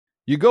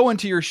You go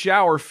into your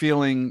shower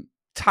feeling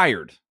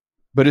tired,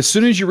 but as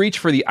soon as you reach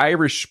for the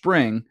Irish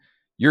Spring,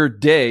 your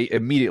day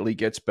immediately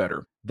gets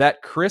better.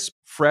 That crisp,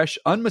 fresh,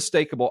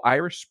 unmistakable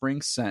Irish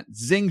Spring scent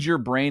zings your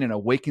brain and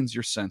awakens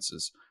your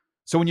senses.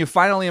 So when you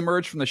finally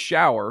emerge from the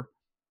shower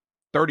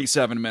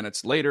 37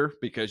 minutes later,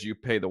 because you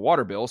pay the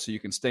water bill so you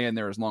can stay in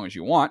there as long as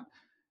you want,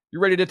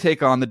 you're ready to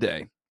take on the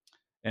day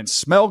and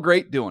smell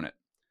great doing it.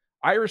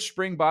 Irish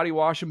Spring Body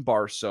Wash and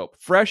Bar Soap.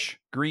 Fresh,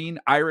 green,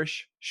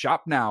 Irish.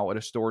 Shop now at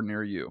a store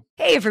near you.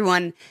 Hey,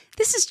 everyone.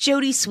 This is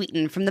Jody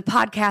Sweeten from the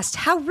podcast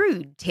How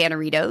Rude,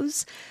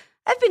 Tanneritos.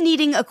 I've been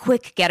needing a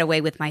quick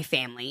getaway with my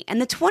family,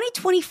 and the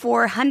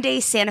 2024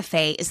 Hyundai Santa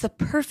Fe is the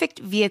perfect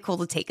vehicle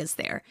to take us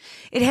there.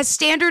 It has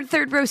standard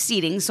third-row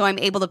seating, so I'm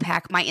able to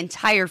pack my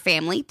entire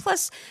family,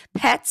 plus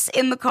pets,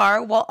 in the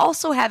car, while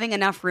also having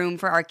enough room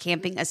for our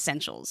camping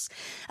essentials.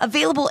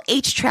 Available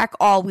H-Track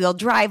all-wheel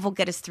drive will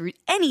get us through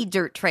any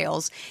dirt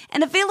trails,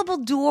 and available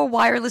dual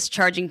wireless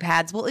charging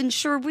pads will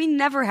ensure we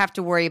never have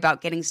to worry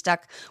about getting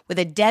stuck with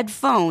a dead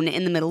phone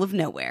in the middle of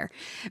nowhere.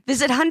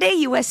 Visit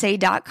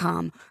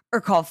HyundaiUSA.com or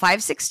call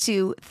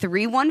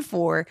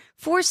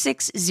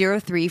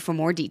 562-314-4603 for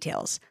more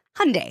details.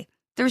 Hyundai,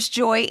 there's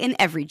joy in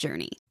every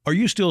journey. Are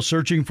you still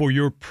searching for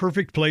your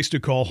perfect place to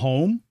call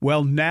home?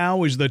 Well,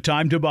 now is the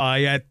time to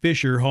buy at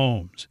Fisher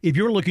Homes. If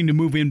you're looking to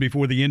move in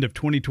before the end of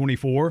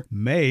 2024,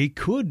 May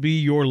could be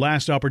your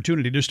last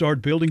opportunity to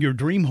start building your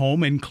dream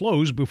home and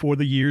close before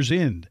the year's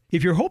end.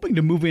 If you're hoping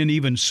to move in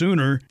even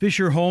sooner,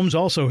 Fisher Homes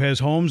also has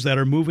homes that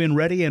are move-in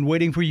ready and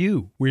waiting for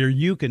you, where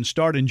you can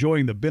start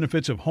enjoying the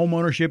benefits of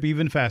homeownership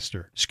even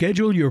faster.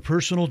 Schedule your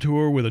personal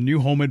tour with a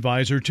new home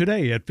advisor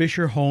today at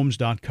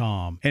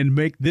FisherHomes.com and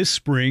make this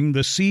spring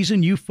the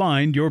season you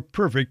find your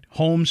perfect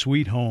home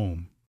sweet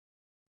home.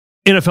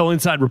 NFL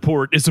Inside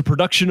Report is a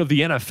production of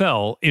the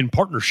NFL in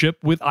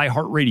partnership with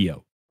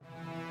iHeartRadio.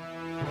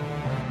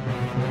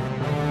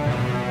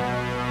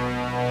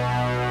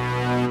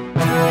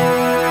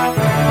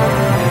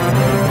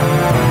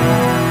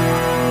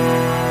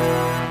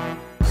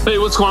 Hey,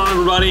 what's going on,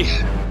 everybody?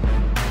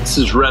 This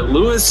is Rhett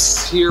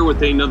Lewis here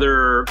with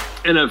another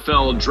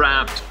NFL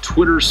Draft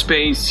Twitter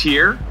space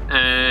here.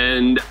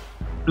 And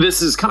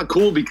this is kind of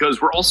cool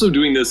because we're also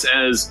doing this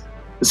as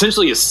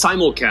essentially a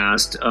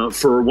simulcast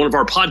for one of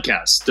our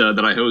podcasts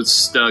that I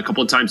host a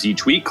couple of times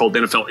each week called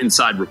NFL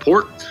Inside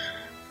Report,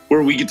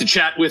 where we get to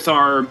chat with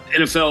our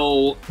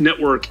NFL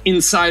Network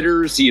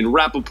insiders, Ian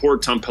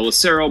Rappaport, Tom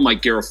Pelissero,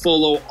 Mike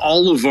Garafolo,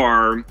 all of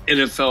our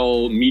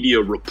NFL media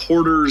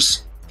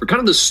reporters for kind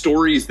of the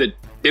stories that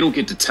they don't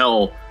get to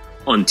tell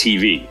on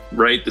TV,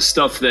 right? The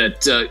stuff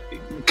that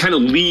kind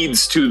of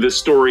leads to the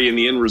story and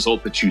the end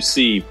result that you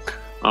see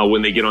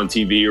when they get on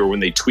TV or when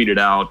they tweet it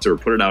out or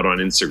put it out on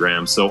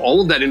Instagram. So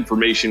all of that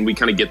information, we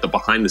kind of get the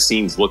behind the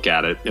scenes look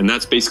at it. And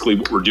that's basically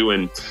what we're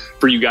doing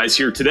for you guys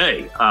here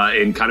today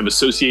and kind of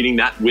associating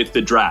that with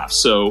the draft.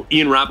 So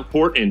Ian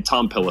Rappaport and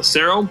Tom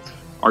Pelissero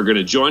are going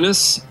to join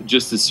us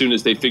just as soon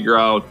as they figure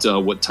out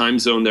what time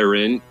zone they're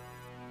in.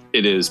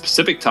 It is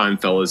Pacific time,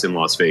 fellas, in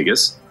Las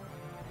Vegas.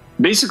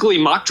 Basically,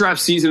 mock draft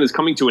season is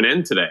coming to an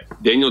end today.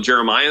 Daniel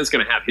Jeremiah is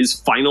going to have his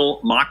final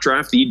mock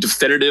draft, the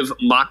definitive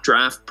mock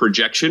draft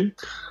projection.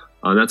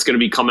 That's going to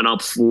be coming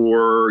up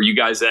for you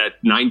guys at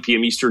 9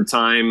 p.m. Eastern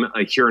time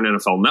here on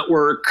NFL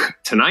Network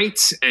tonight.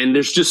 And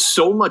there's just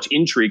so much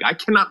intrigue. I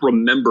cannot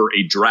remember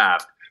a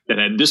draft that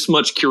had this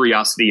much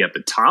curiosity at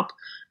the top,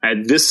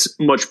 had this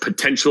much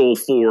potential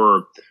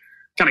for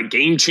kind of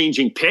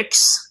game-changing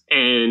picks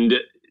and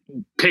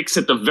picks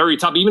at the very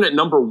top, even at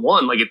number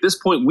one. Like at this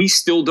point, we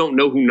still don't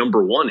know who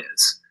number one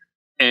is.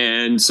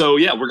 And so,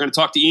 yeah, we're going to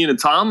talk to Ian and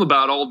Tom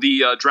about all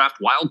the draft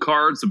wild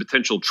cards, the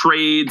potential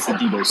trades, the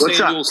Deebo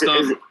Samuel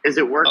stuff. Is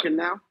it working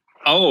now?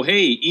 Oh,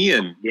 hey,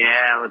 Ian.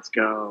 Yeah, let's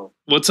go.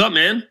 What's up,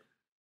 man?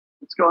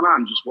 What's going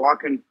on? Just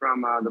walking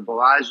from the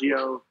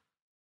Bellagio,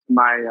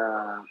 my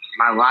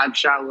live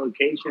shot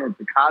location at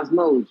the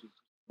Cosmo, which is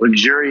a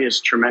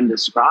luxurious,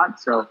 tremendous spot.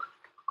 So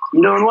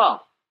I'm doing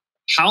well.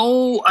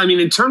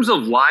 In terms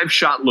of live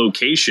shot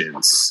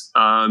locations,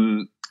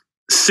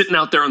 sitting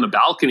out there on the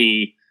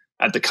balcony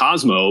at the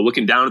Cosmo,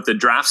 looking down at the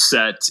draft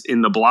set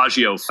in the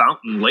Bellagio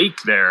Fountain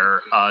Lake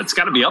there, it's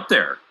got to be up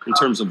there in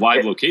terms of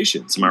live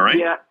locations. Am I right?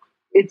 Yeah,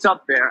 it's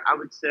up there. I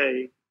would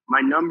say my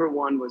number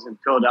one was in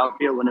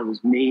Philadelphia when it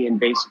was me and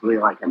basically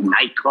like a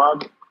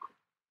nightclub.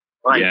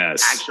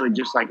 Actually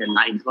just like a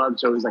nightclub.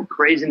 So it was like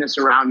craziness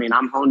around me and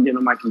I'm honed in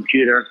on my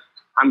computer.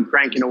 I'm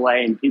cranking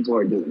away and people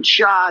are doing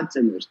shots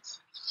and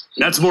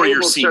that's more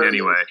your scene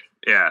anyway.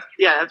 Yeah.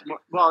 Yeah, that's more.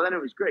 Well, then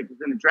it was great because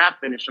then the draft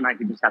finished and I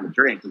could just have a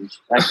drink. It was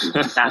actually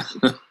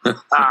fantastic.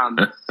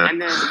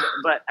 And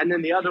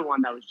then the other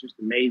one that was just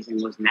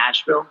amazing was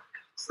Nashville,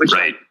 which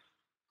I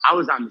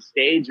was on the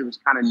stage. It was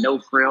kind of no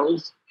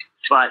frills,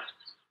 but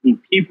the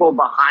people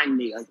behind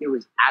me, like it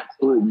was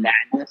absolute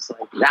madness.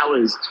 Like that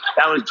was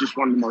just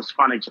one of the most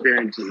fun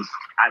experiences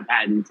I've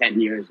had in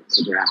 10 years of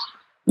the draft.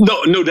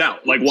 No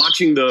doubt. Like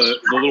watching the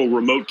little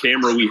remote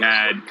camera we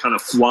had kind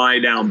of fly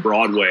down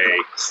Broadway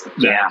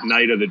that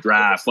night of the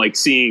draft, like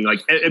seeing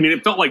like, I mean,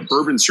 it felt like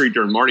Bourbon Street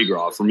during Mardi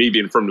Gras for me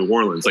being from New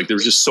Orleans. Like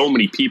there's just so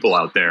many people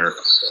out there.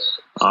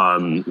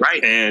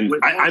 Right. And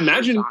I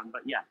imagine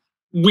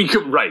we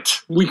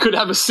could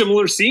have a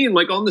similar scene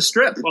like on the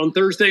Strip on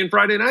Thursday and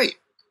Friday night.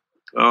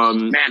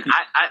 Man,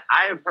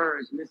 I have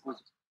heard, this is,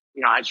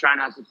 I try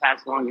not to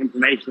pass along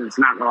information that's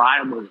not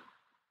reliable.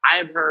 I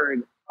have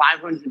heard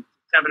 500,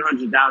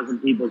 700,000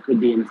 people could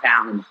be in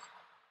town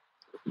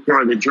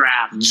for the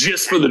draft.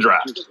 Just for the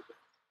draft.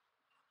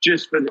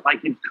 Just for it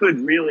could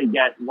really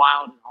get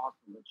wild and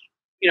awesome. Which,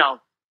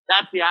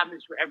 that's the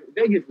atmosphere.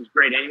 Vegas is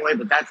great anyway,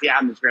 but that's the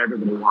atmosphere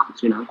everybody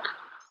wants,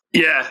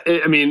 Yeah,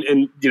 I mean,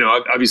 and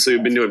obviously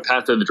we've been doing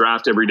Path to the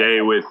Draft every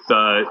day with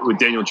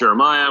Daniel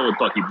Jeremiah, with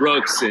Bucky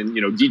Brooks, and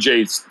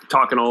DJ's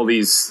talking all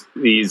these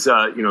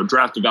draft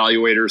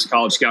evaluators,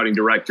 college scouting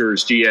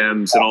directors,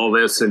 GMs, and all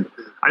this. And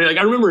I mean,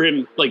 I remember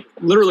him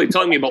literally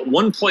telling me about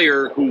one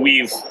player who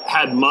we've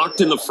had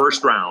mocked in the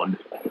first round,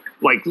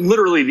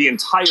 literally the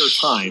entire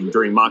time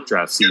during mock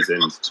draft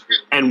season,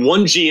 and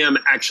one GM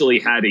actually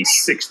had a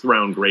 6th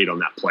round grade on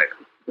that player.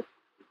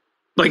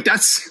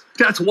 That's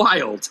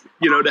wild,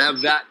 to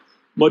have that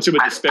much of a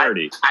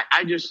disparity.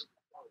 I just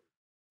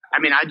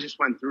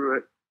went through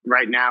it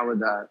right now with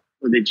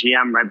the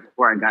GM right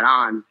before I got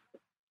on.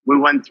 We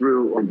went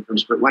through an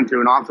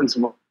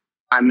offensive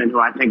lineman who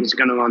I think is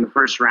going to go in the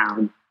first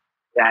round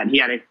that he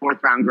had a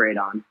 4th round grade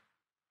on,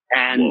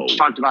 and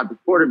talked about the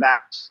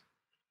quarterbacks.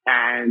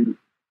 And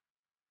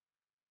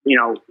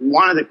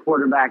one of the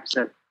quarterbacks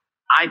that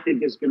I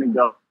think is going to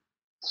go,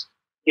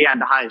 he had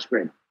the highest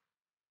grade.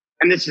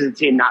 And this is a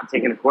team not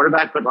taking a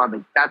quarterback, but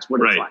that's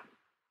what it's like.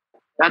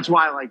 That's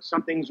why,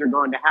 some things are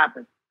going to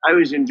happen. I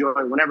always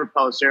enjoy, whenever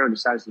Pelissero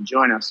decides to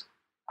join us,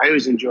 I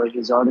always enjoy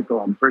his article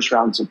on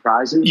first-round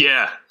surprises.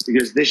 Yeah.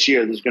 Because this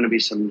year there's going to be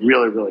some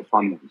really, really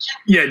fun ones.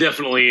 Yeah,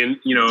 definitely. And,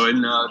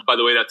 by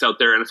the way, that's out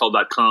there,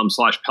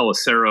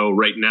 NFL.com/Pelissero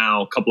right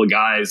now. A couple of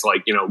guys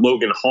like,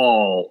 Logan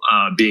Hall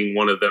being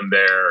one of them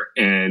there.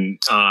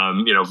 And,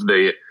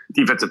 the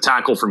defensive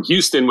tackle from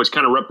Houston, which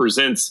kind of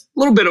represents a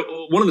little bit of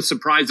one of the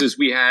surprises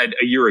we had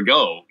a year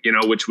ago,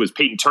 which was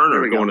Peyton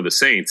Turner going to the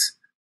Saints.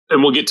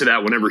 And we'll get to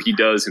that whenever he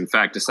does, in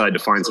fact, decide to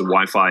find some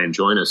Wi-Fi and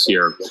join us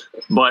here.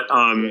 But,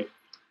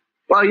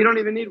 well, you don't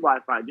even need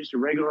Wi-Fi, just a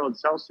regular old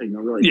cell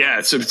signal, really. Yeah,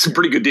 it's a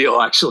pretty good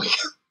deal, actually.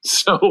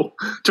 So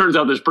turns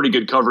out there's pretty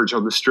good coverage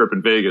on the Strip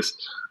in Vegas.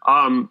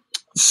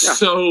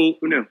 So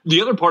who knew?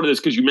 The other part of this,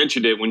 because you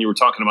mentioned it when you were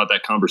talking about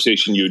that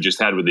conversation you just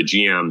had with the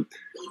GM,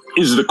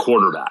 is the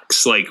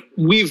quarterbacks.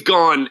 We've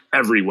gone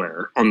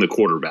everywhere on the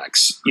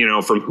quarterbacks.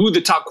 From who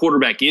the top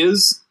quarterback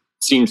is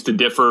seems to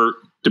differ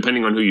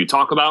depending on who you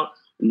talk about.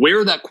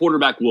 Where that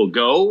quarterback will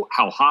go,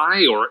 how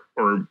high, or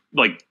on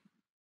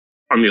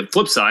the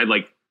flip side,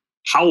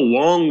 how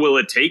long will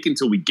it take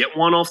until we get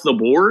one off the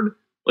board?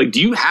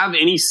 Do you have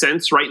any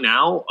sense right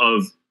now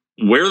of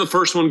where the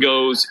first one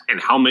goes and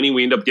how many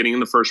we end up getting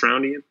in the first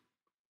round, Ian?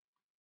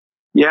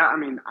 Yeah, I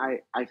mean, I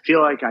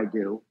feel like I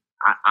do.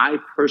 I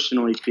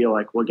personally feel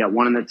like we'll get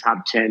one in the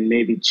top 10,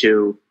 maybe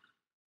 2.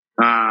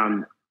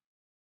 And,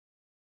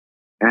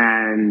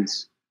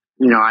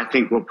 I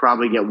think we'll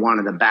probably get one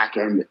in the back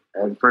end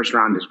of the first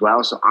round as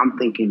well. So I'm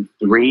thinking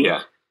 3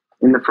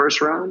 in the first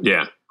round.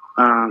 Yeah.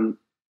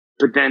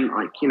 But then,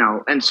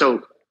 and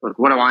so, look,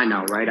 what do I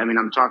know, right? I mean,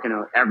 I'm talking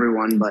to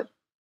everyone, but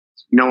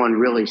no one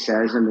really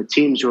says. And the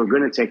teams who are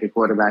going to take a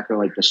quarterback are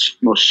the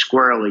most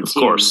squirrely teams.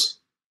 Of course.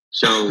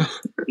 So,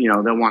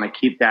 they'll want to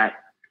keep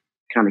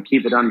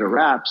it under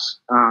wraps.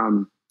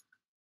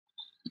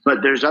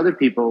 But there's other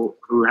people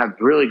who have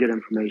really good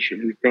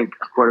information who think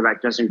a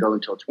quarterback doesn't go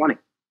until 20.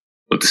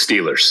 With the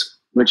Steelers.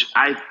 Which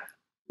I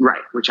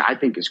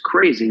think is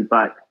crazy,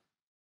 but,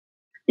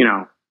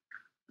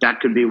 that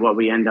could be what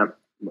we end up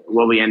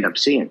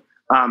seeing.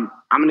 I'm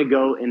going to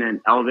go in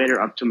an elevator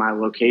up to my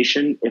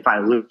location. If I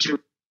lose you,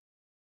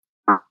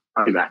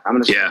 I'll be back. I'm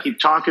going to keep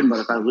talking, but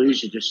if I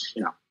lose you, just,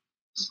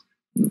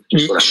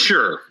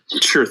 Sure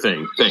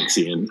thing. Thanks,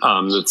 Ian.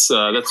 That's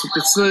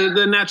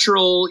the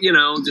natural,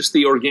 just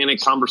the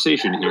organic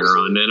conversation here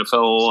on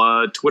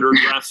NFL Twitter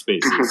draft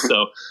spaces.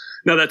 So,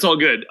 no, that's all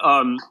good.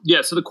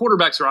 So the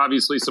quarterbacks are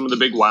obviously some of the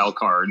big wild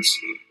cards.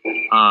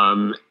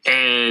 And,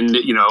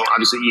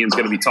 obviously Ian's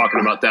going to be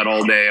talking about that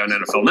all day on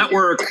NFL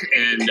Network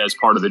and as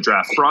part of the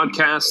draft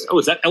broadcast. Oh,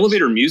 is that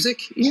elevator music,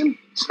 Ian?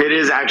 It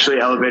is actually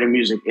elevator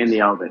music in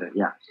the elevator,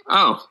 yeah.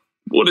 Oh,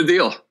 what a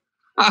deal.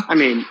 I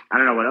mean, I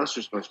don't know what else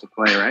you're supposed to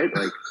play, right?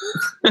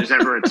 There's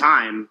never a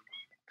time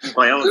to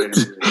play elevator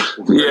music.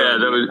 Yeah,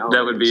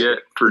 that would be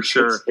it for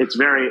sure. It's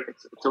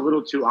a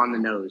little too on the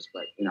nose,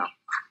 but it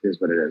is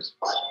what it is.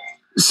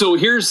 So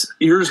here's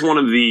one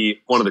of the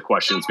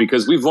questions,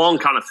 because we've long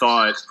kind of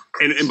thought,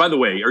 and by the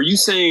way, are you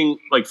saying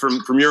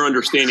from your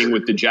understanding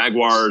with the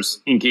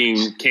Jaguars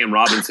inking Cam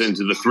Robinson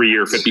to the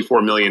 3-year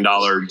 $54 million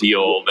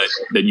deal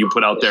that you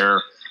put out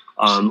there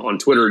on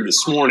Twitter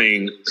this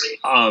morning,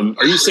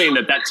 are you saying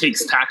that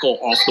takes tackle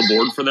off the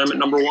board for them at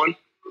number 1?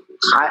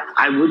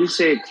 I wouldn't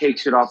say it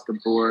takes it off the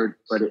board,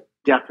 but it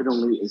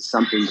definitely is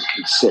something to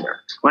consider.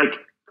 Like,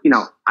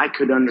 I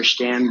could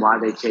understand why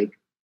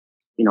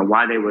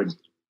they would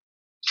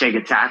take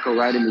a tackle,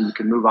 right? I mean, you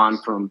can move on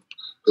from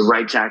the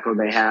right tackle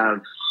they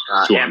have,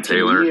 Juwan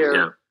Taylor.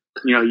 Yeah.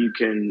 You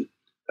can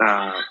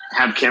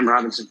have Cam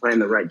Robinson play on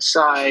the right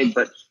side,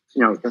 but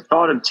the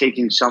thought of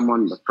taking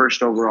someone, the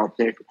first overall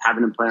pick,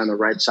 having him play on the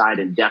right side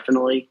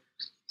indefinitely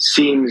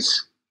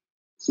seems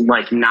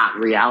like not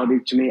reality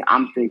to me.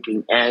 I'm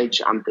thinking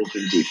edge. I'm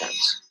thinking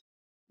defense.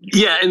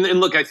 Yeah, and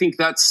look, I think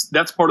that's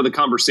part of the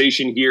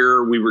conversation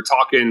here. We were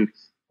talking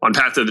on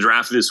Path to the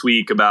Draft this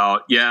week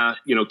about,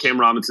 Cam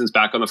Robinson's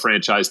back on the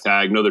franchise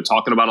tag. No, they're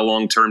talking about a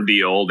long-term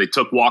deal. They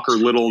took Walker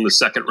Little in the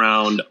second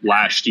round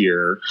last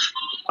year.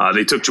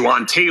 They took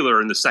Juwan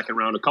Taylor in the second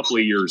round a couple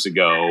of years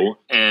ago.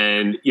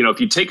 And, if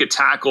you take a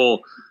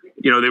tackle,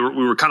 we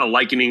were kind of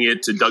likening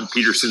it to Doug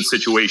Peterson's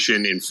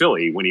situation in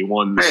Philly when he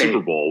won the Super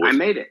Bowl. I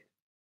made it.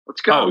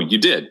 Let's go. Oh, you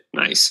did?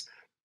 Nice.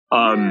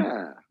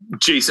 Yeah.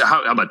 Jason,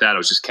 how about that? I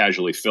was just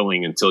casually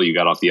filling until you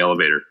got off the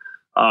elevator.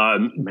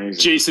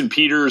 Jason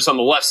Peters on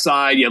the left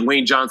side. You had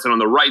Lane Johnson on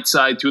the right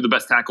side, two of the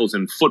best tackles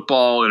in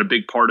football and a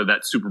big part of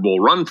that Super Bowl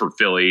run for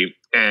Philly.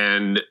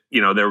 And,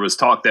 there was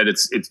talk that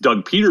it's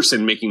Doug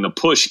Peterson making the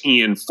push,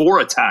 Ian, for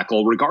a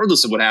tackle,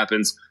 regardless of what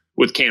happens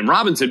with Cam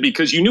Robinson,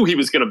 because you knew he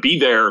was going to be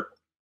there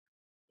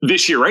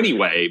this year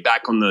anyway,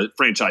 back on the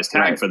franchise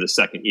tag for the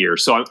second year.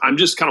 So I'm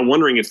just kind of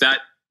wondering if that,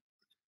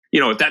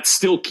 if that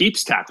still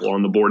keeps tackle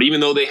on the board, even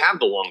though they have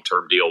the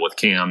long-term deal with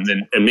Cam,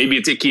 and maybe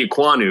it's Ike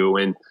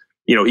Ekwonu, and,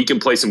 he can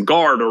play some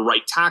guard or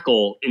right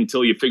tackle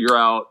until you figure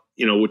out,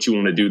 what you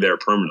want to do there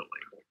permanently.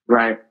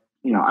 Right.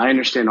 I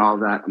understand all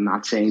that. I'm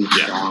not saying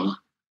it's wrong.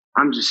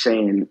 I'm just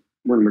saying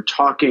when we're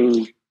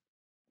talking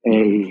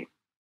a,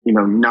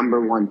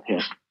 number one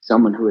pick,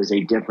 someone who is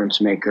a difference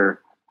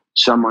maker,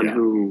 someone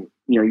who,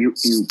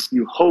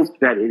 you hope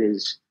that it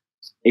is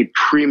a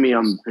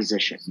premium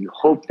position. You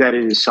hope that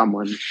it is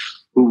someone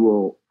who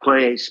will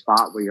play a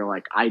spot where you're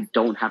like, I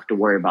don't have to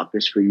worry about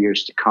this for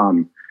years to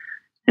come.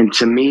 And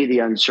to me, the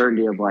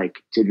uncertainty of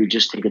did we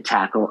just take a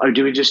tackle or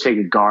did we just take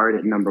a guard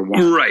at number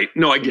one? Right.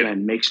 No, I get it.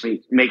 Makes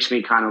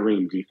me kind of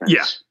lean defense.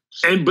 Yeah.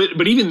 And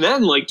but even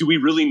then, do we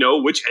really know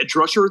which edge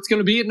rusher it's going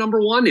to be at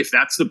number one? If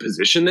that's the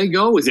position they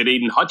go, is it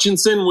Aiden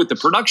Hutchinson with the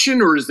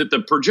production, or is it the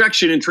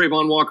projection in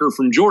Trayvon Walker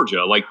from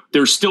Georgia?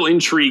 There's still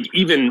intrigue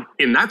even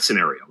in that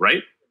scenario,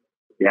 right?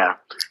 Yeah.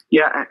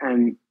 Yeah.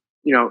 And,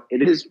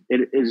 it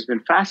has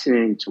been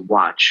fascinating to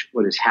watch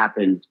what has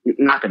happened.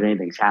 Not that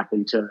anything's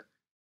happened to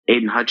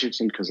Aiden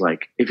Hutchinson, because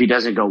if he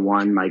doesn't go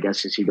one, my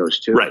guess is he goes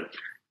two. Right.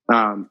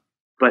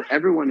 But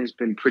everyone has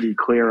been pretty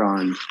clear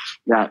on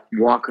that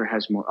Walker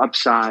has more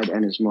upside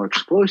and is more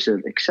explosive,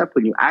 except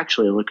when you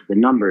actually look at the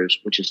numbers,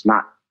 which is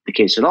not the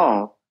case at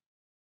all.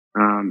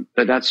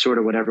 But that's sort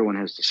of what everyone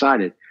has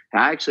decided.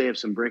 I actually have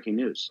some breaking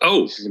news.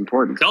 Oh, this is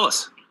important. Tell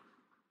us.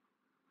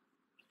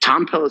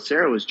 Tom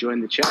Pelissero has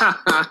joined the chat.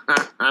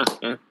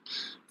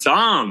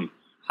 Tom,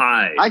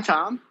 hi. Hi,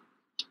 Tom.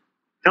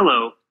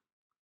 Hello.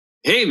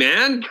 Hey,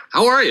 man.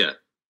 How are you?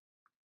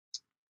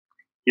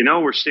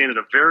 We're staying at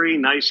a very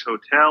nice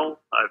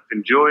hotel. I've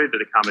enjoyed the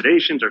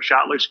accommodations. Our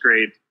shot looks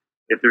great.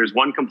 If there is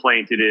one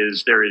complaint,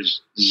 there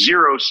is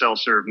zero cell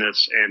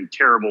service and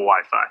terrible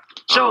Wi-Fi.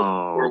 So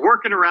we're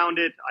working around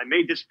it. I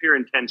may disappear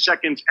in 10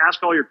 seconds.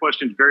 Ask all your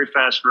questions very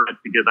fast, Rhett,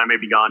 because I may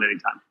be gone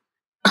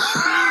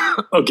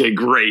anytime. Okay,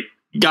 great.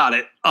 Got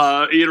it.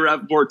 Ian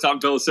Rappaport, Tom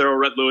Pelissero,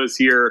 Rhett Lewis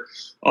here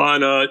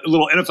on a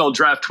little NFL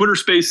Draft Twitter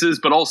Spaces,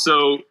 but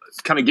also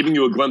kind of giving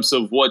you a glimpse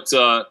of what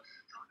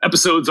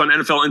episodes on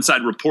NFL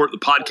Inside Report, the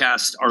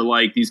podcast, are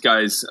like. These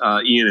guys,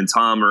 Ian and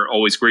Tom, are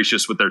always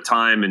gracious with their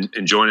time and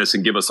join us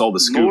and give us all the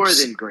scoops. More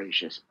than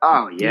gracious.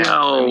 Oh, yeah.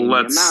 No, the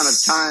amount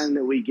of time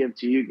that we give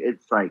to you,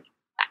 it's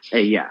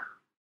hey, yeah.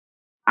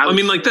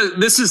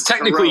 This is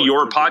technically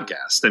your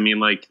podcast.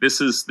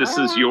 This is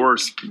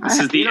yours. This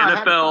is the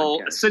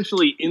NFL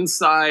essentially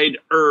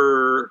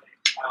insider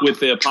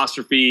with the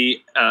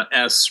apostrophe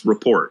S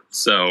report.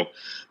 So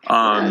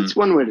it's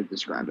one way to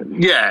describe it.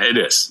 Yeah, it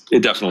is.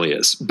 It definitely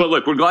is. But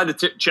look, we're glad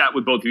to chat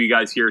with both of you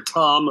guys here.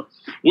 Tom,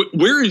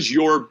 where is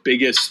your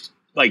biggest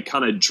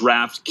kind of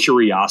draft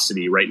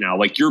curiosity right now?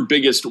 Your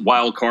biggest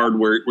wild card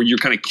where you're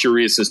kind of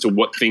curious as to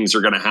what things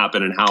are going to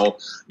happen and how,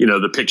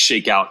 the picks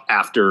shake out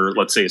after,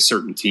 let's say, a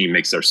certain team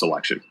makes their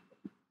selection?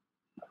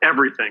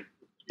 Everything.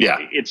 Yeah.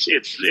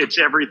 It's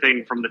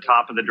everything from the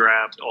top of the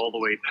draft all the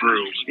way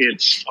through.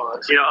 It's,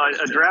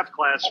 a draft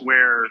class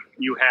where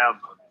you have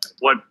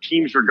what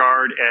teams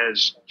regard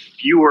as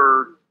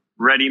fewer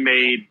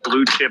ready-made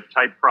blue chip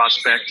type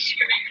prospects.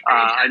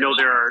 I know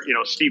there are,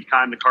 Steve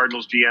Keim, the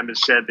Cardinals GM,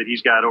 has said that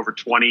he's got over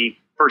 20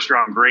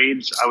 first-round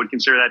grades. I would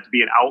consider that to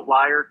be an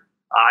outlier.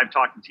 I've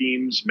talked to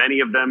teams,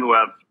 many of them who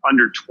have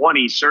under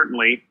 20,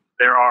 certainly.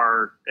 There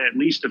are at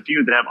least a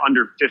few that have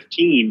under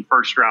 15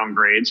 first-round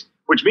grades.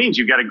 which means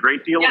you've got a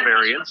great deal of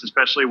variance,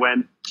 especially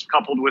when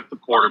coupled with the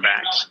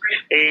quarterbacks.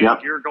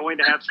 And you're going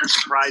to have some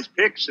surprise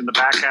picks in the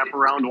back half of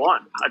round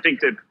one. I think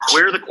that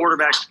where the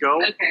quarterbacks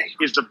go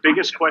is the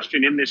biggest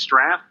question in this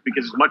draft,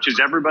 because as much as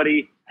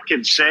everybody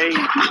can say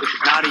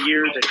it's not a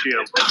year that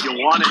you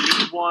want to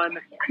need one.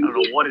 I don't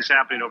know what is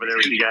happening over there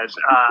with you guys.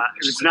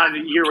 It's not a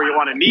year where you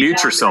want to need Mute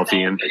one. yourself,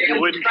 Ian.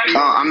 You wouldn't.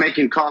 Oh, I'm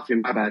making coffee.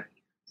 My bad.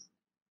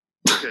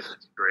 Goodness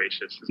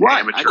gracious! It's What?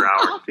 amateur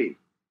hour. Coffee.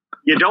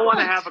 You don't want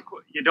to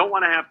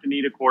have to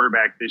need a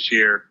quarterback this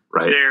year.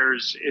 Right.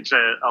 It's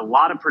a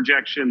lot of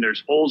projection.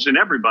 There's holes in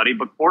everybody,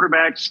 but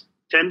quarterbacks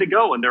tend to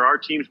go, and there are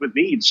teams with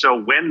needs. So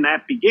when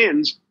that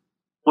begins,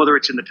 whether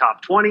it's in the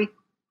top 20,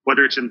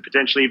 whether it's in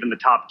potentially even the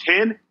top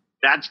 10,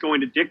 that's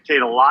going to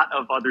dictate a lot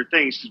of other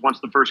things. Because once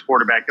the first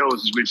quarterback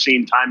goes, as we've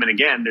seen time and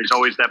again, there's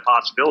always that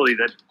possibility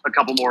that a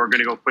couple more are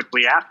going to go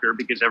quickly after,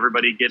 because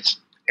everybody gets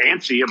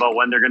antsy about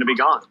when they're going to be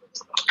gone.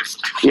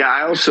 Yeah,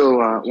 I also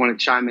want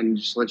to chime in and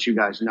just let you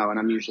guys know, and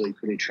I'm usually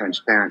pretty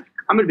transparent.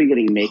 I'm going to be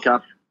getting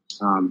makeup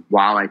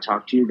while I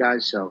talk to you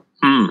guys. So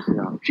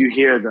if you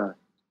hear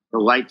the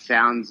light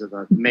sounds of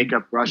a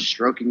makeup brush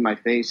stroking my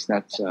face,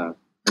 that's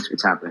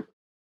what's happening.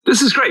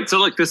 This is great. So,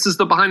 look, this is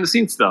the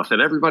behind-the-scenes stuff that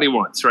everybody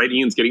wants, right?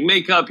 Ian's getting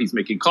makeup. He's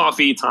making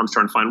coffee. Tom's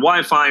trying to find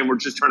Wi-Fi. And we're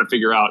just trying to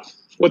figure out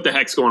what the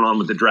heck's going on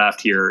with the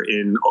draft here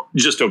in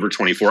just over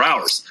 24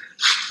 hours.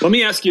 Let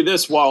me ask you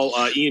this while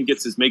Ian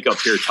gets his makeup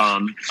here,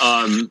 Tom.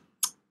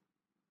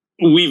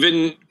 We've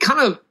been kind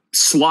of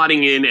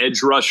slotting in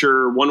edge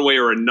rusher one way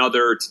or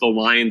another to the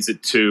Lions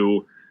at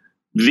 2.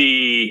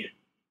 The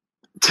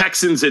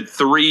Texans at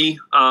 3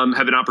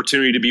 have an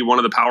opportunity to be one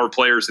of the power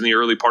players in the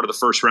early part of the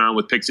first round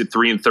with picks at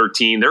 3 and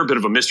 13. They're a bit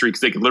of a mystery because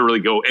they could literally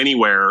go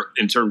anywhere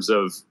in terms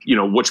of,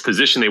 which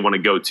position they want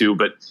to go to.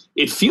 But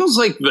it feels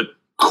like the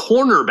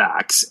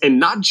cornerbacks, and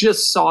not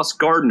just Sauce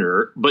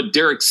Gardner, but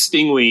Derek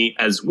Stingley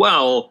as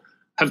well,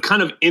 have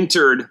kind of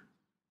entered,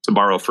 to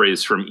borrow a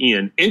phrase from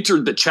Ian,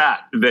 entered the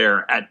chat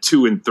there at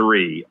 2 and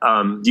 3.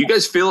 Do you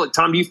guys feel it,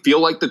 Tom? Do you feel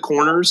like the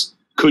corners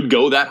could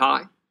go that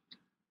high?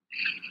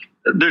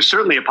 There's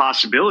certainly a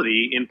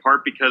possibility, in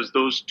part because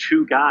those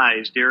two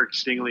guys, Derek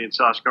Stingley and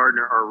Sauce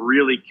Gardner, are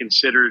really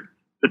considered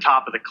the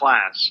top of the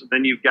class.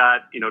 Then you've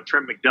got,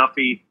 Trent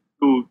McDuffie,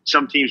 who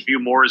some teams view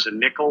more as a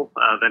nickel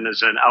than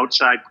as an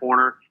outside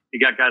corner. You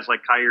got guys like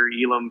Kaiir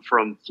Elam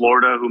from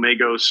Florida, who may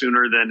go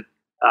sooner than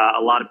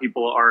a lot of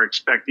people are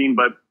expecting.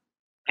 But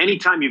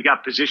anytime you've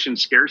got position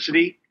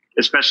scarcity,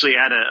 especially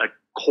at a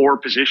core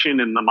position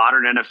in the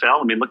modern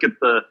NFL, I mean, look at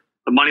the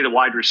money the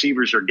wide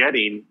receivers are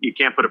getting. You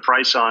can't put a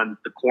price on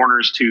the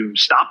corners to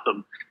stop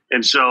them.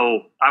 And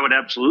so I would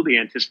absolutely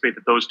anticipate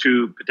that those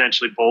two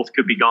potentially both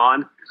could be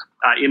gone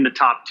in the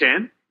top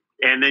 10.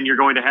 And then you're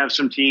going to have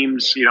some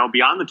teams,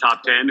 beyond the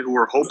top 10 who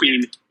were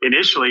hoping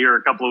initially or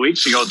a couple of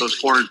weeks ago those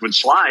corners would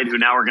slide, who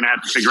now are going to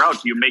have to figure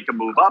out, do you make a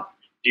move up?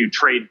 Do you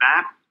trade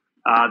back?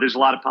 There's a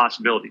lot of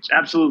possibilities.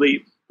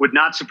 Absolutely would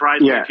not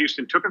surprise me if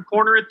Houston took a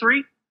corner at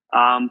 3.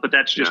 But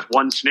that's just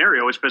one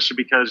scenario, especially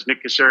because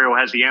Nick Caserio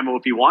has the ammo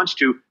if he wants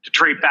to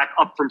trade back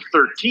up from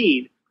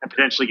 13 and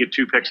potentially get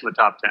 2 picks in the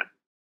top 10.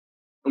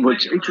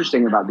 What's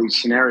interesting about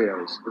these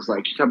scenarios is,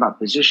 like, you talk about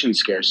position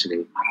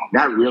scarcity.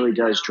 That really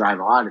does drive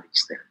a lot of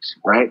these things,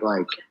 right?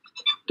 Like,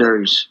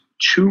 there's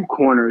 2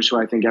 corners who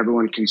I think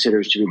everyone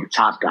considers to be the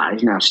top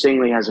guys. Now,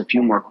 Stingley has a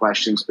few more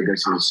questions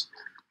because his,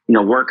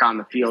 work on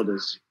the field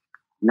is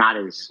not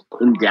as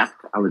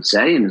in-depth, I would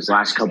say, in his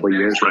last couple of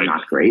years were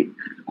not great.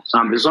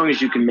 But as long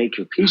as you can make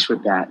your peace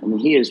with that, I mean,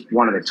 he is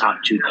one of the top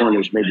 2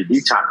 corners, maybe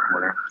the top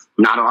corner.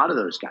 Not a lot of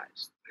those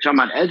guys. Talking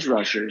about edge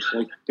rushers,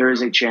 like, there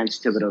is a chance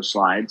Thibodeau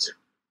slides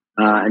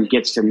and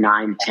gets to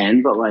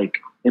 9-10, but, like,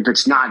 if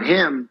it's not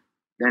him,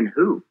 then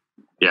who?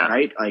 Yeah.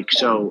 Right? Like,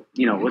 so,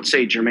 let's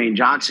say Jermaine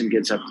Johnson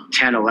gets up to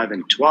 10,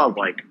 11, 12.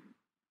 Like,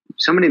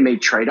 somebody may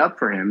trade up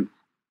for him,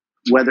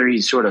 whether he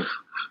sort of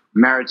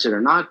merits it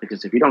or not,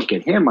 because if you don't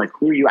get him, like,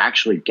 who are you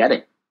actually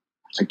getting?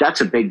 Like,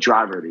 that's a big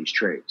driver of these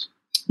trades.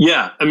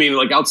 Yeah, I mean,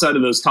 like, outside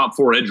of those top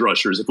 4 edge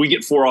rushers, if we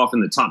get 4 off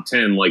in the top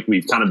 10, like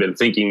we've kind of been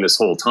thinking this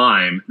whole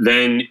time,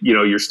 then,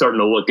 you're starting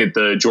to look at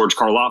the George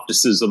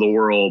Karlaftises of the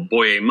world,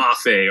 Boye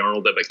Mafe,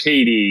 Arnold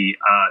Ebiketie,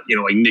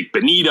 like Nick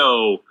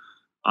Benito.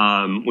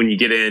 When you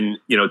get in,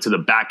 to the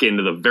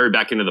very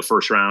back end of the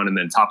first round and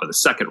then top of the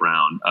second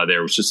round,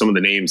 there was just some of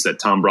the names that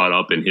Tom brought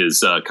up in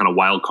his kind of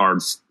wild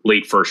cards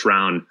late first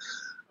round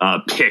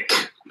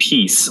pick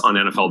piece on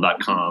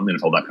NFL.com,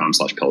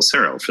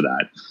 NFL.com/Pelissero for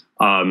that.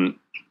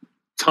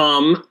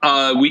 Tom,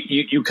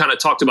 you kind of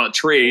talked about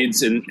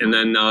trades, and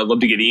then I'd love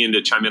to get Ian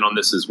to chime in on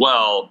this as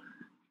well.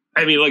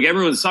 I mean, like,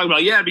 everyone's talking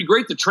about, it'd be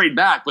great to trade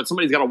back, but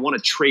somebody's got to want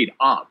to trade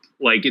up.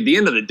 Like, at the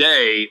end of the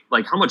day,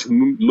 like, how much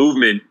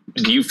movement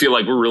do you feel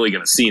like we're really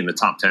going to see in the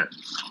top 10?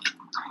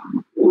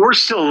 We're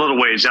still a little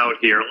ways out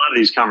here. A lot of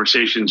these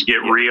conversations get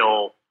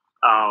real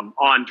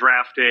on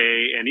draft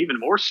day, and even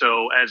more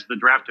so as the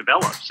draft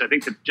develops. I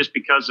think that just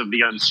because of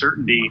the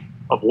uncertainty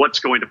of what's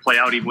going to play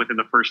out even within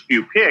the first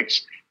few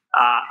picks,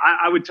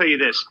 I would tell you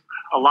this.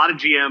 A lot of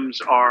GMs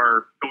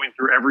are going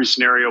through every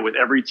scenario with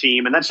every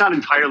team. And that's not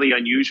entirely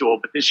unusual,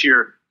 but this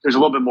year there's a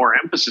little bit more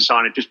emphasis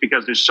on it just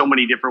because there's so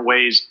many different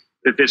ways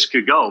that this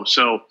could go.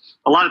 So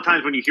a lot of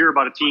times when you hear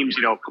about a team's,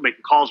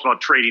 making calls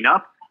about trading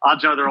up,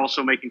 odds are they're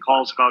also making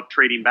calls about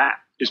trading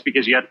back just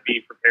because you have to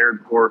be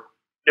prepared for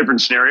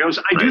different scenarios.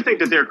 I do think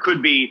that there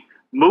could be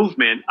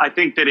movement. I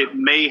think that it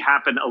may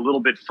happen a little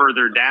bit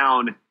further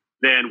down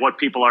than what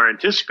people are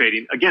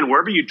anticipating. Again,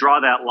 wherever you draw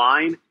that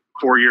line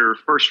for your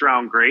first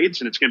round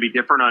grades, and it's going to be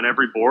different on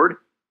every board,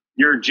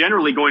 you're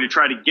generally going to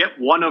try to get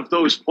one of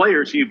those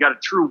players who you've got a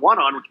true one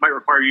on, which might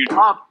require you to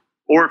up,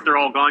 or if they're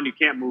all gone, you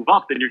can't move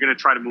up, then you're going to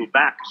try to move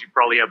back because you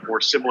probably have more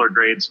similar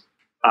grades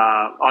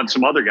on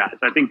some other guys.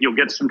 I think you'll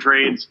get some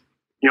trades,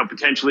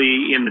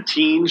 potentially in the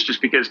teens,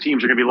 just because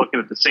teams are going to be looking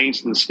at the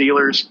Saints and the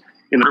Steelers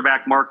in the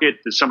quarterback market.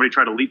 Does somebody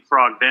try to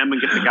leapfrog them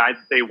and get the guy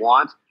that they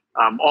want?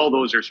 All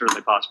those are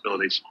certainly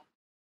possibilities.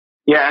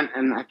 Yeah,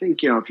 and I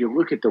think, if you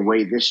look at the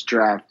way this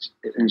draft,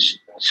 it's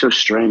so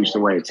strange the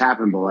way it's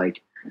happened, but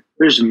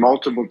there's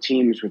multiple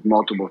teams with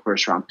multiple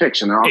first round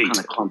picks, and they're all kind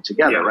of clumped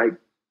together, right?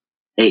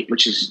 8,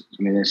 which is,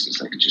 this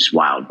is just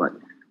wild, but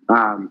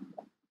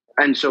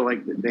and so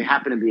they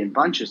happen to be in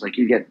bunches.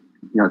 You get,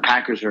 the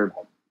Packers are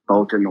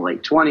both in the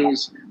late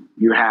 20s.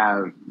 You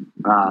have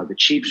the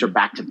Chiefs are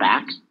back to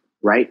back,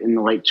 right? In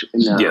the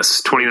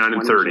 29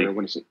 and 30.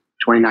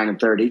 29 and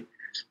 30,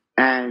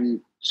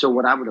 and so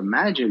what I would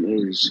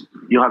imagine is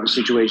you'll have a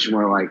situation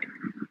where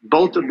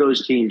both of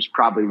those teams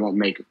probably won't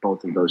make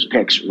both of those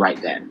picks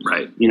right then.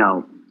 Right.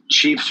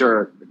 Chiefs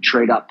are a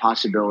trade up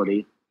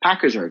possibility.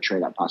 Packers are a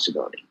trade up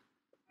possibility.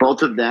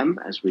 Both of them,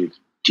 as we've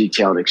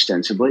detailed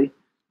extensively,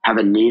 have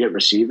a need at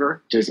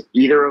receiver. Does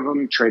either of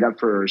them trade up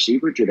for a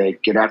receiver? Do they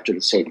get after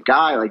the same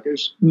guy?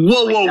 There's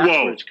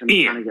whoa. It's going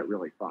to kind of get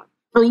really fun.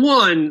 For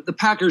one, the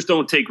Packers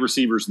don't take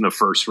receivers in the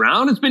first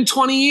round. It's been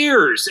 20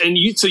 years. And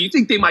so you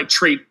think they might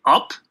trade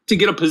up to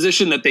get a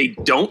position that they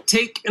don't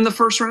take in the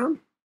first round?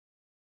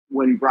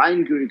 When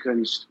Brian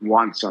Gutekunst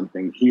wants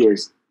something, he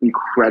is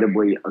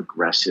incredibly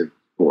aggressive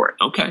for it.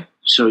 Okay.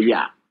 So,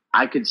 yeah,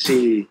 I could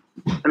see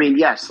 –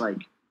 yes,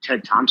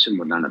 Ted Thompson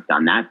would not have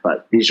done that,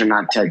 but these are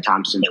not Ted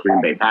Thompson's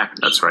Green Bay Packers.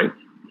 That's right.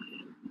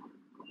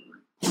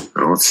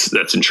 Well,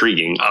 that's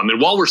intriguing. And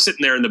while we're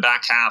sitting there in the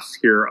back half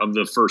here of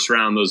the first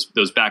round,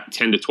 those back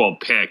 10 to 12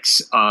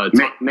 picks.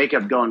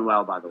 Makeup going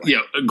well, by the way.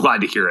 Yeah,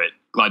 glad to hear it.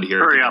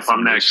 Hurry up,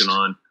 I'm next.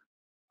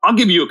 I'll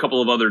give you a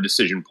couple of other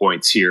decision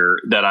points here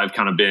that I've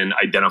kind of been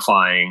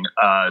identifying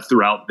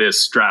throughout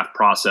this draft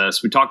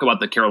process. We talk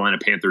about the Carolina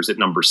Panthers at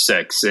number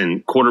 6,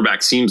 and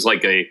quarterback seems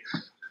like a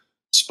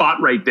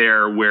spot right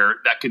there where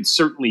that could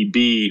certainly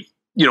be,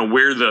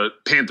 where the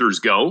Panthers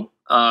go.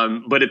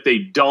 But if they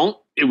don't,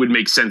 it would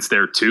make sense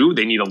there too.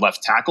 They need a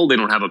left tackle. They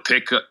don't have a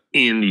pick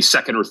in the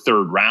second or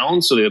third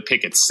round, so they'll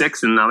pick at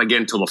 6th and not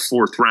again until the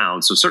 4th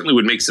round. So certainly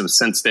would make some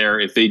sense there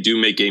if they do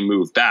make a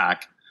move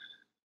back.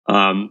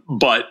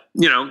 But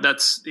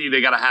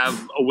they got to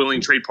have a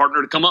willing trade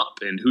partner to come up,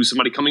 and who's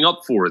somebody coming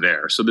up for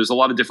there. So there's a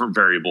lot of different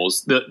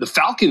variables. The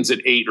Falcons at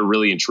 8 are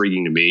really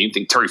intriguing to me. I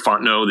think Terry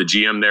Fontenot, the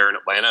GM there in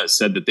Atlanta, has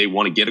said that they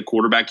want to get a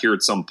quarterback here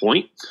at some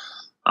point.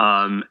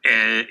 And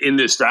in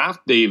this draft,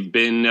 they've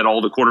been at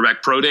all the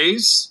quarterback pro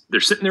days. They're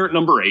sitting there at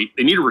number 8.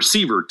 They need a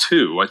receiver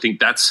too. I think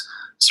that's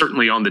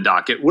certainly on the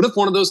docket. What if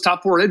one of those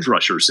top 4 edge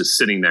rushers is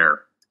sitting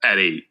there at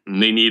 8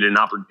 and they need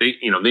they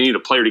need a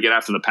player to get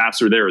after the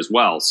passer there as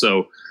well.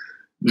 So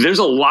there's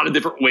a lot of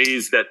different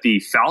ways that the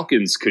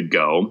Falcons could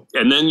go.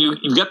 And then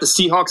you've got the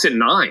Seahawks at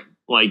 9.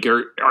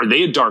 Are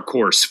they a dark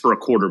horse for a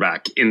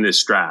quarterback in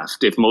this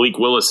draft? If Malik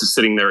Willis is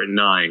sitting there at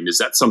 9, is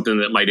that something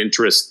that might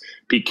interest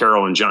Pete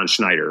Carroll and John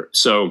Schneider?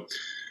 So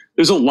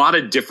there's a lot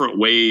of different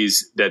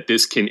ways that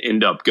this can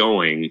end up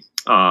going.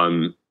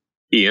 Ian,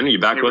 are you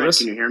back with us?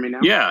 Can you hear me now?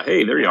 Yeah.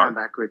 Hey, there you are. I'm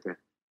back with you.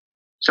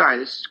 Sorry,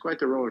 this is quite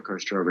the roller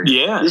coaster over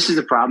here. Yeah. This is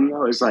the problem,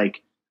 though, is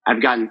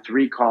I've gotten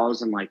 3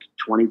 calls and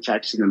 20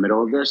 texts in the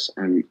middle of this,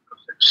 and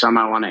some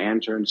I want to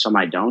answer and some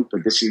I don't.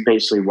 But this is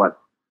basically what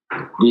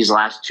these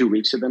last 2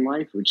 weeks have been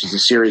like, which is a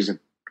series of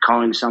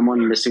calling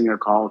someone, missing their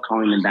call,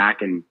 calling them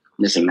back, and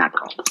missing that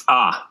call.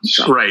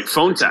 Right.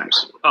 Phone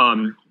tags.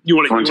 You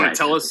want to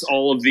tell us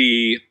all of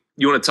the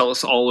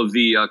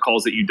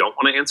calls that you don't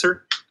want to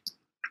answer?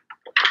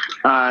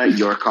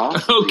 Your call.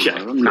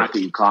 Okay. Not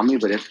that you call me,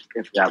 but if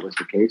that was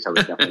the case, I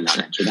would definitely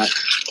not answer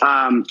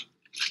that.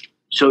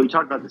 So we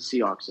talked about the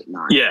Seahawks at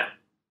 9. Yeah.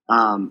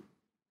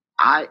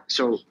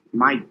 So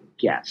my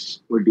guess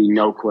would be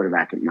no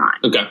quarterback at 9.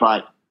 Okay.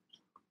 But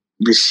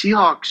the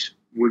Seahawks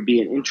would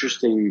be an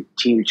interesting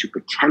team to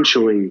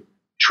potentially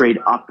trade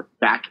up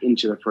back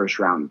into the first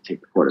round and take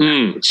the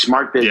quarterback. It's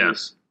smart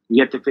business. Yeah.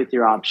 You get the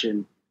 5th-year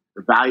option.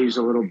 The value's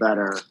a little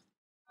better.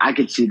 I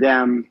could see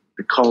them,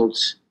 the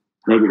Colts,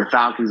 maybe the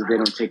Falcons if they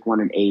don't take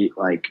one at 8.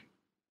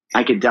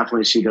 I could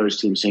definitely see those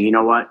teams saying, you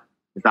know what,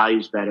 the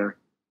value's better.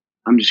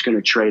 I'm just going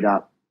to trade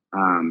up.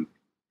 I'm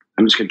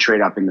just going to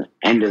trade up in the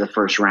end of the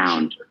first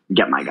round and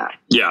get my guy.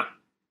 Yeah.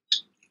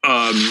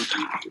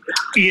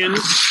 Ian,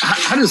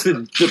 how does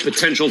the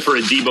potential for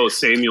a Deebo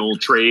Samuel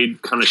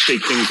trade kind of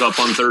shake things up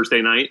on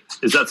Thursday night?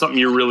 Is that something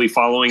you're really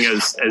following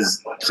as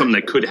something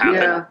that could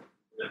happen?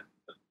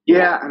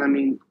 Yeah, and I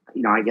mean,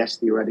 I guess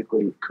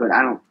theoretically it could.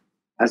 I don't,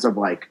 as of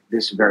like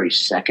this very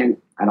second,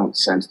 I don't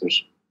sense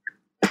there's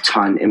a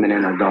ton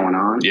imminent or going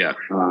on. Yeah.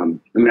 I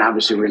mean,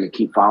 obviously we're going to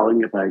keep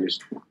following it, but I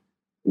just,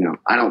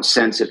 I don't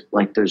sense it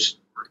like there's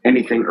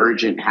anything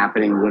urgent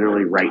happening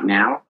literally right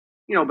now.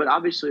 But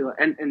obviously,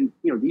 and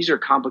these are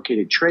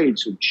complicated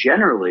trades. So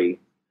generally,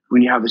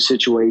 when you have a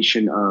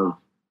situation of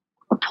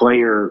a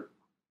player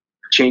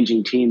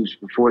changing teams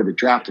before the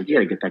draft, you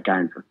got to get that guy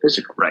in for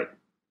physical. Right.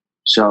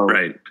 So,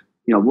 right.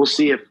 We'll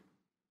see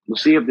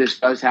if this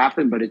does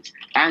happen, but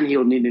and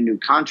he'll need a new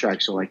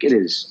contract. So like it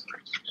is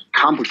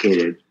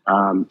complicated.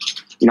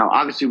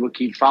 Obviously we'll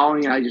keep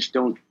following it. I just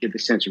don't get the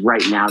sense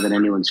right now that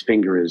anyone's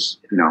finger is,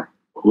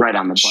 right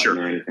on the button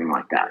or anything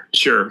like that.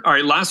 Sure. All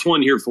right. Last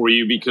one here for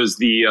you, because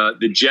the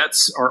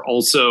Jets are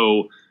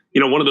also,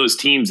 one of those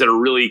teams that are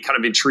really kind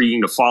of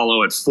intriguing to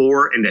follow at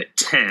 4 and at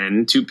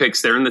 10, 2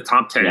 picks there in the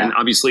top 10. Yeah.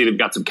 Obviously they've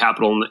got some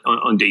capital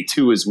on day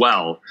 2 as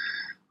well.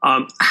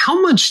 How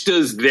much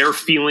does their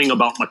feeling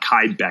about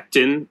Mekhi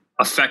Becton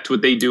affect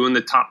what they do in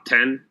the top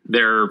 10,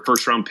 their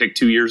first round pick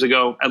 2 years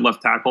ago at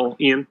left tackle,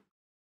 Ian?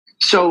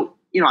 So,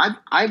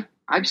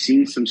 I've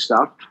seen some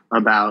stuff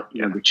about,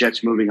 the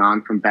Jets moving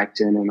on from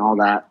Becton and all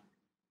that.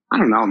 I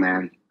don't know,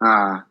 man.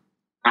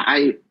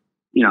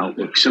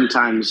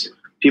 Sometimes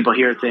people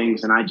hear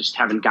things and I just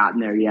haven't gotten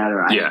there yet,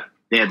 or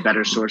they had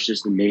better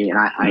sources than me, and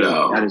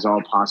that is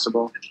all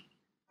possible.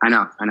 I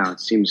know. It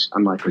seems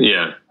unlikely.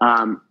 Yeah.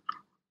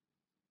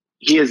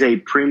 He is a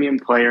premium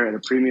player at a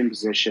premium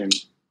position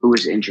who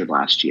was injured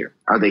last year.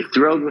 Are they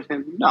thrilled with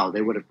him? No,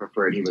 they would have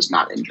preferred he was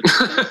not injured.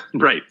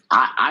 Right.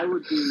 I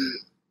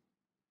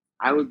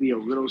would be a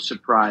little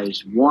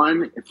surprised,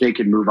 one, if they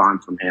could move on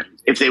from him,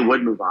 if they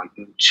would move on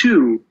from him.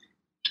 2,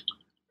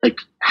 like,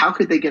 how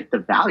could they get the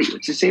value?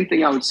 It's the same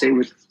thing I would say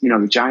with,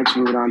 the Giants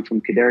moving on from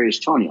Kadarius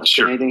Toney.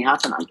 Sure. Can anything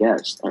happen? I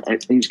guess.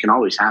 Things can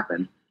always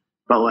happen.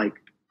 But, like,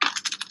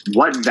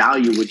 what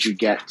value would you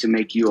get to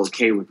make you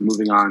okay with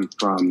moving on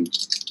from,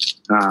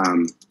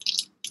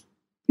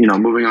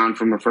 moving on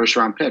from a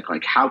first-round pick?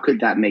 Like, how could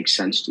that make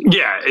sense to you?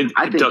 Yeah,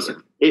 it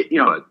doesn't.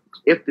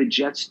 If the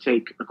Jets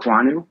take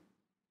Ekwonu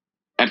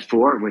at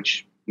 4,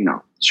 which,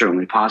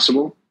 certainly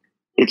possible,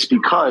 it's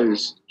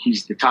because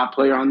he's the top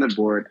player on the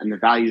board and the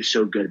value is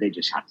so good they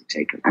just have to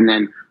take him. And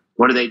then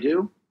what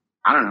do?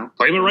 I don't know.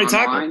 Play him at right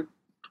tackle.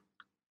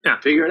 Yeah.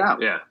 Figure it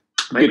out. Yeah.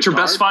 Get your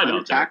best 5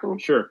 out tackle.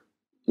 Sure.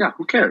 Yeah,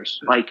 who cares?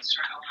 Like,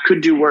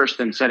 could do worse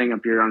than setting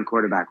up your young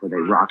quarterback with a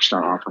rock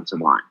star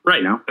offensive line.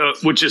 Right.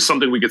 Which is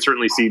something we could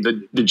certainly see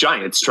the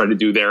Giants try to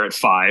do there at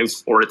 5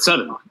 or at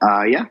 7.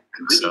 Yeah.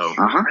 So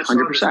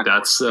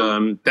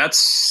 100%.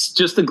 That's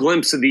just a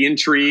glimpse of the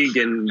intrigue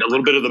and a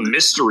little bit of the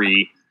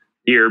mystery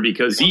here,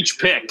 because each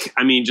pick,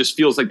 just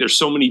feels like there's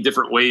so many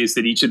different ways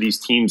that each of these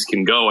teams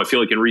can go. I feel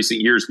like in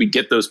recent years we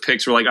get those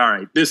picks. We're like, all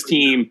right, this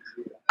team,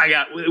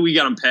 we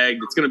got them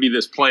pegged. It's going to be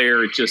this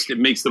player. It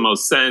makes the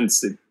most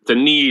sense. It's a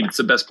need. It's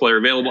the best player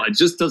available. It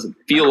just doesn't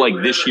feel like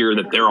this year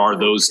that there are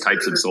those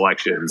types of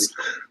selections.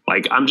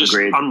 Like,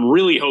 I'm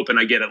really hoping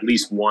I get at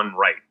least one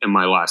right in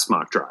my last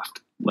mock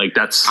draft. Like,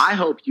 I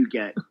hope you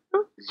get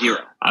 0.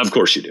 Of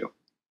course you do.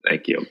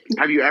 Thank you.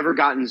 Have you ever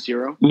gotten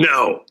 0?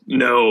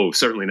 No,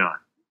 certainly not.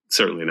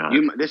 Certainly not.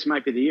 This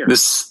might be the year.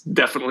 This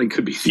definitely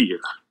could be the year.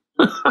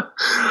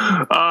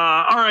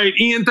 All right,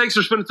 Ian, thanks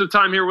for spending some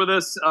time here with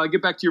us.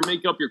 Get back to your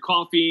makeup, your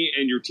coffee,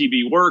 and your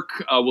TV work.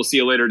 We'll see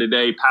you later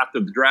today. Path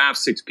of the Draft,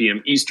 6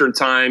 p.m. Eastern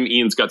time.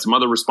 Ian's got some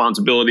other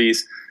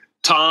responsibilities.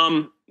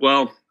 Tom,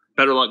 well,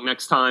 better luck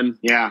next time.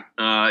 Yeah.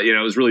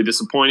 It was really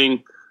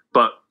disappointing.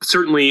 But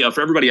certainly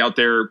for everybody out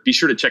there, be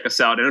sure to check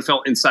us out.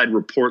 NFL Inside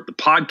Report, the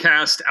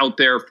podcast out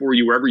there for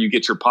you wherever you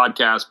get your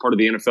podcast, part of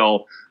the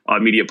NFL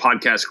Media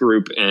Podcast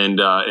Group and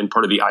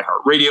part of the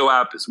iHeartRadio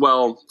app as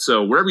well.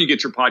 So wherever you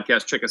get your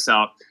podcast, check us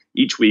out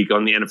each week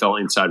on the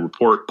NFL Inside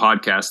Report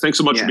podcast. Thanks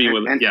so much for being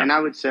with us. And I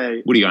would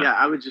say, what do you got? Yeah,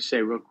 I would just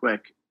say real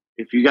quick,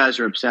 if you guys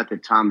are upset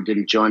that Tom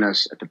didn't join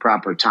us at the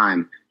proper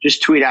time,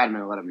 just tweet at him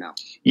and let him know.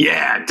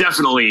 Yeah,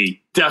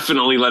 definitely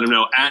let him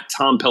know. At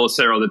Tom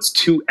Pelissero. That's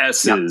 2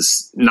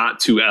 S's, not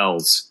 2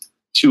 L's.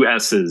 2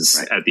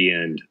 S's at the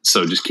end.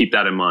 So just keep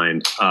that in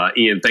mind.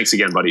 Ian, thanks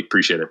again, buddy.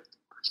 Appreciate it.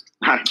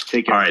 All right,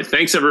 take care. All right,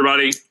 thanks,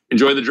 everybody.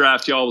 Enjoy the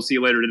draft, y'all. We'll see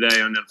you later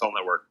today on NFL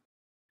Network.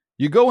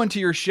 You go into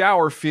your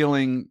shower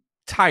feeling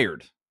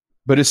tired,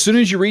 but as soon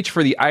as you reach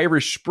for the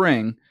Irish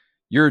Spring,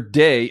 your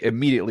day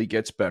immediately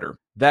gets better.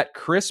 That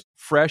crisp,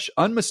 fresh,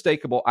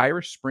 unmistakable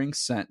Irish Spring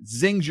scent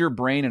zings your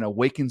brain and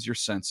awakens your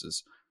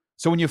senses.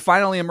 So when you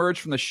finally emerge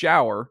from the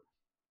shower,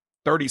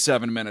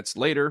 37 minutes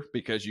later,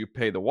 because you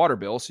pay the water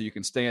bill so you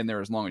can stay in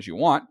there as long as you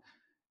want,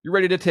 you're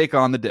ready to take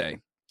on the day.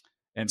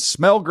 And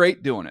smell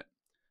great doing it.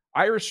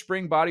 Irish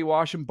Spring Body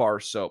Wash and Bar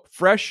Soap.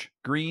 Fresh,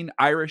 green,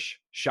 Irish.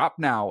 Shop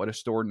now at a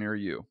store near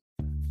you.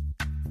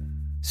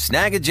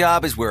 Snag a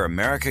Job is where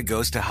America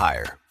goes to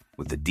hire,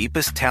 with the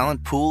deepest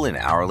talent pool in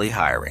hourly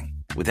hiring.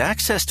 With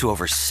access to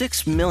over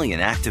 6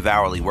 million active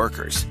hourly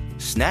workers,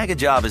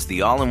 Snag-a-Job is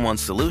the all-in-one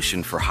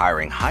solution for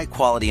hiring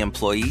high-quality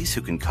employees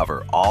who can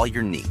cover all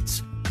your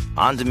needs.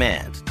 On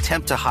demand,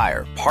 temp to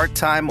hire,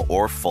 part-time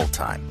or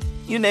full-time.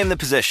 You name the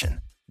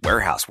position.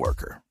 Warehouse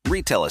worker,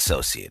 retail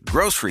associate,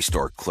 grocery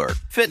store clerk,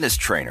 fitness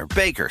trainer,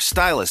 baker,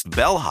 stylist,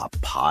 bellhop,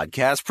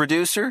 podcast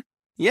producer.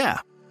 Yeah,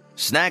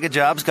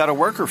 Snag-a-Job's got a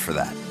worker for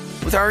that.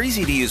 With our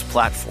easy-to-use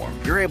platform,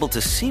 you're able to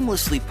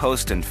seamlessly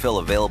post and fill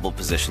available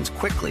positions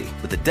quickly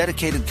with a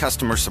dedicated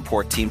customer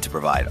support team to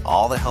provide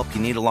all the help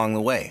you need along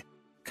the way.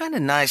 Kind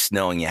of nice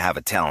knowing you have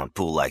a talent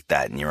pool like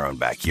that in your own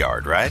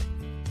backyard, right?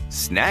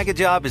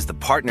 Snag-a-Job is the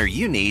partner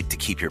you need to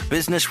keep your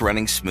business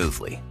running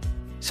smoothly.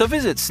 So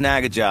visit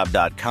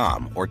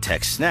snagajob.com or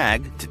text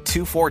snag to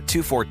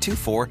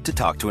 242424 to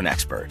talk to an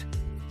expert.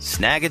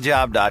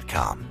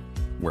 Snagajob.com,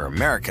 where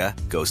America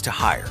goes to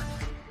hire.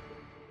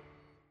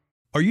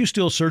 Are you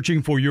still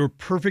searching for your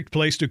perfect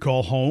place to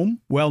call home?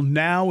 Well,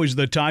 now is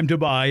the time to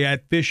buy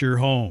at Fisher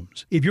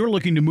Homes. If you're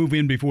looking to move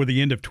in before the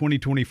end of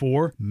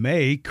 2024,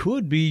 May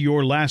could be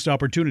your last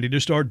opportunity to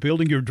start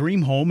building your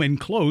dream home and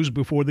close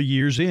before the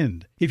year's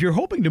end. If you're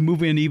hoping to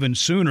move in even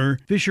sooner,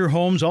 Fisher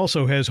Homes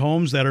also has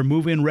homes that are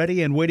move-in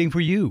ready and waiting for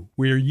you,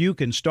 where you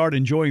can start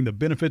enjoying the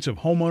benefits of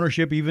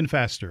homeownership even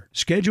faster.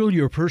 Schedule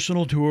your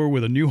personal tour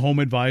with a new home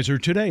advisor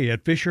today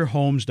at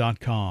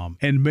FisherHomes.com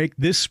and make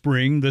this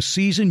spring the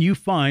season you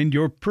find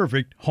your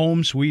perfect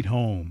home sweet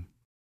home.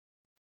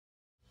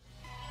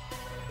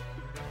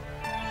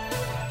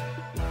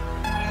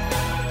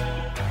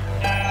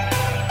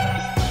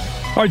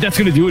 All right, that's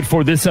going to do it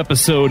for this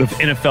episode of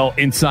NFL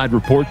Inside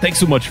Report. Thanks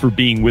so much for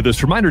being with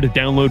us. Reminder to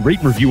download, rate,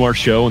 and review our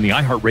show on the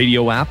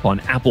iHeartRadio app, on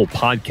Apple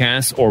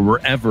Podcasts, or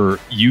wherever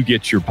you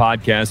get your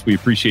podcasts. We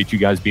appreciate you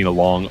guys being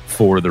along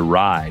for the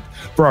ride.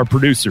 For our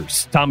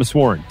producers, Thomas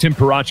Warren, Tim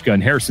Parachka,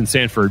 and Harrison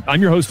Sanford,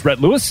 I'm your host, Rhett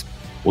Lewis.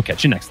 We'll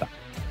catch you next time.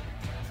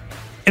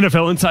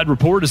 NFL Inside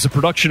Report is a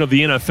production of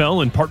the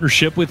NFL in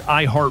partnership with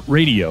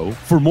iHeartRadio.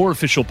 For more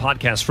official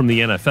podcasts from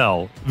the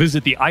NFL,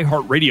 visit the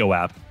iHeartRadio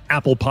app,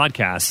 Apple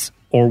Podcasts,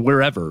 or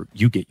wherever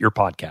you get your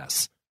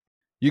podcasts.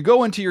 You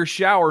go into your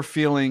shower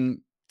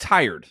feeling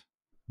tired,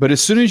 but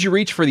as soon as you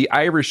reach for the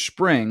Irish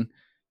Spring,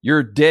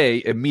 your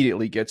day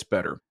immediately gets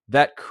better.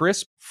 That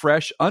crisp,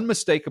 fresh,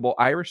 unmistakable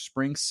Irish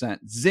Spring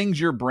scent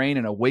zings your brain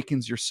and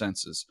awakens your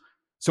senses.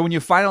 So when you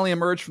finally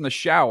emerge from the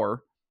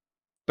shower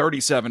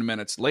 37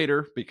 minutes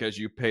later, because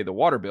you pay the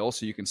water bill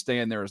so you can stay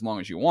in there as long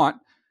as you want,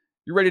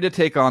 you're ready to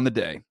take on the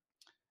day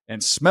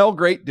and smell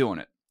great doing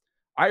it.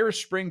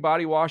 Irish Spring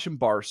Body Wash and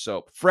Bar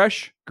Soap.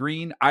 Fresh,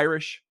 green,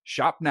 Irish.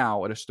 Shop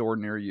now at a store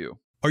near you.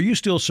 Are you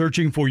still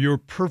searching for your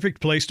perfect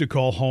place to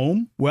call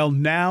home? Well,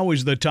 now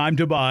is the time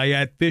to buy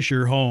at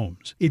Fisher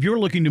Homes. If you're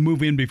looking to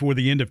move in before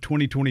the end of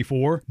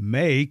 2024,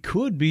 May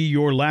could be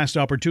your last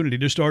opportunity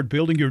to start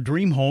building your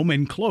dream home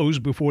and close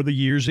before the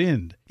year's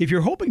end. If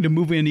you're hoping to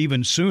move in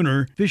even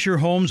sooner, Fisher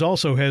Homes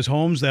also has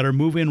homes that are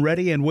move-in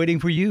ready and waiting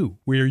for you,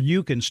 where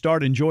you can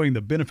start enjoying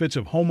the benefits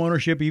of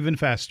homeownership even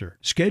faster.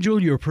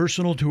 Schedule your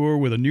personal tour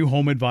with a new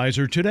home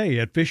advisor today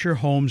at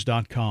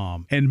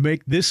FisherHomes.com and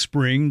make this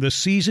spring the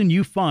season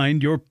you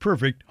find your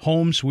perfect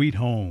home sweet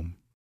home.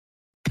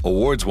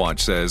 Awards Watch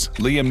says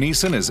Liam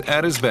Neeson is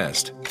at his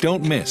best.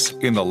 Don't miss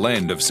In the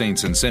Land of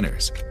Saints and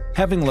Sinners.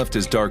 Having left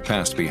his dark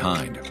past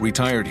behind,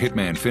 retired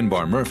hitman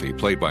Finbar Murphy,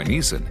 played by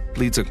Neeson,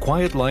 leads a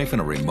quiet life in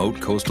a remote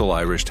coastal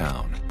Irish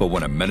town. But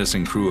when a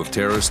menacing crew of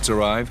terrorists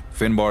arrive,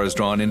 Finbar is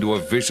drawn into a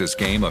vicious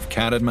game of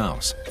cat and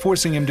mouse,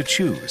 forcing him to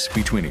choose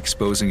between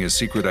exposing his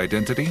secret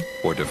identity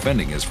or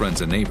defending his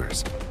friends and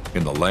neighbors.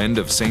 In the Land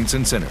of Saints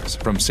and Sinners,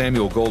 from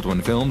Samuel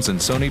Goldwyn Films and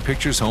Sony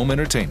Pictures Home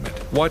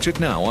Entertainment. Watch it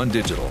now on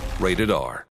digital. Rated R.